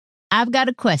I've got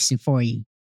a question for you.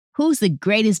 Who's the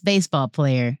greatest baseball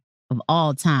player of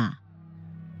all time?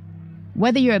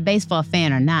 Whether you're a baseball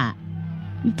fan or not,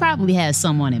 you probably have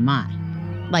someone in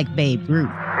mind, like Babe Ruth.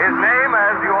 His name,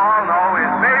 as you all know,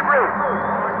 is Babe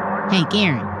Ruth. Hank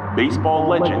Aaron. Baseball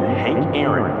legend Hank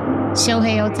Aaron.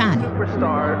 Shohei Ohtani.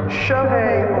 Superstar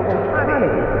Shohei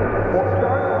Ohtani.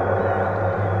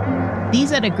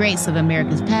 These are the greats of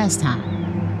America's pastime,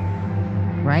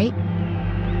 right?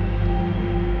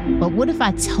 But what if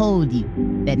I told you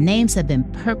that names have been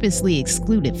purposely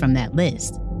excluded from that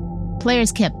list?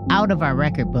 Players kept out of our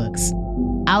record books,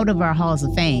 out of our halls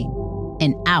of fame,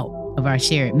 and out of our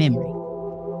shared memory.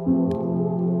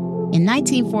 In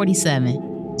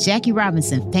 1947, Jackie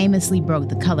Robinson famously broke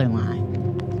the color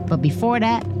line. But before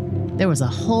that, there was a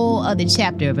whole other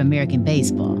chapter of American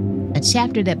baseball, a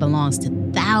chapter that belongs to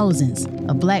thousands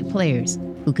of Black players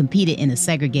who competed in a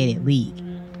segregated league.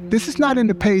 This is not in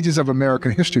the pages of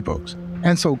American history books.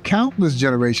 And so countless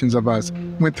generations of us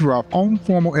went through our own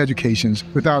formal educations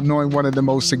without knowing one of the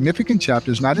most significant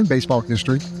chapters, not in baseball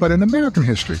history, but in American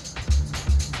history.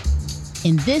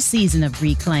 In this season of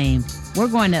Reclaim, we're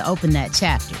going to open that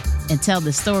chapter and tell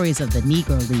the stories of the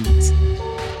Negro Leagues.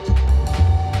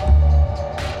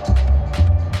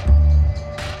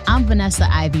 I'm Vanessa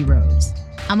Ivy Rose.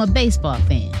 I'm a baseball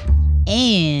fan,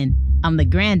 and I'm the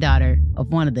granddaughter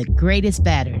of one of the greatest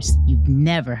batters you've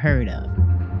never heard of,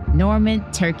 Norman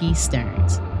Turkey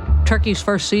Stearns. Turkey's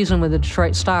first season with the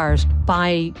Detroit Stars,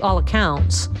 by all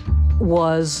accounts,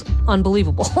 was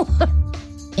unbelievable.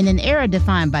 In an era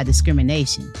defined by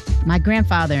discrimination, my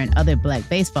grandfather and other Black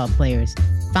baseball players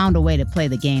found a way to play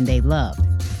the game they loved,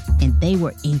 and they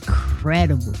were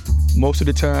incredible. Most of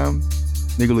the time,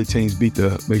 Negro League teams beat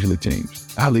the Major League teams.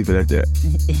 I'll leave it at that.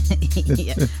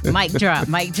 Yeah. Mic drop,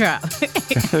 mic drop.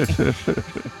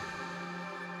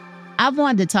 I've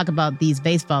wanted to talk about these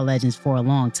baseball legends for a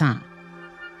long time.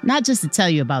 Not just to tell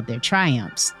you about their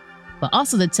triumphs, but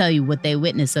also to tell you what they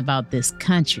witnessed about this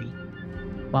country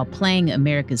while playing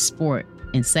America's sport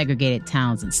in segregated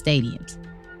towns and stadiums.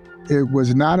 It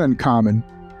was not uncommon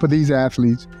for these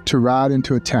athletes to ride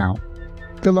into a town,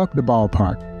 fill up the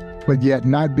ballpark, but yet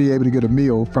not be able to get a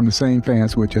meal from the same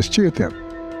fans who had just cheered them.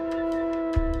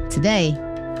 Today,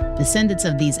 descendants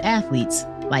of these athletes,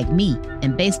 like me,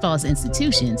 and baseball's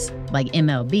institutions, like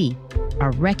MLB,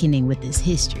 are reckoning with this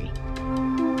history.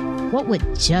 What would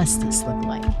justice look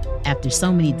like after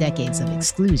so many decades of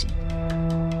exclusion?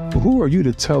 Who are you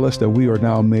to tell us that we are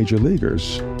now major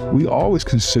leaguers? We always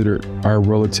considered our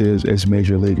relatives as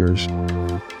major leaguers.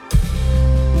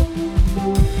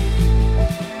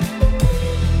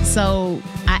 So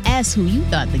I asked who you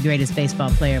thought the greatest baseball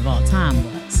player of all time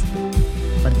was.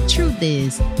 But the truth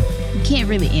is, you can't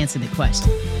really answer the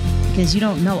question because you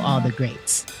don't know all the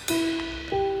greats.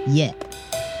 Yet.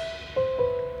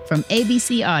 From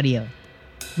ABC Audio,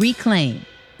 Reclaim,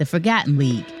 The Forgotten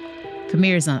League,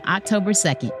 premieres on October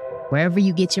 2nd, wherever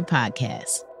you get your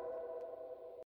podcasts.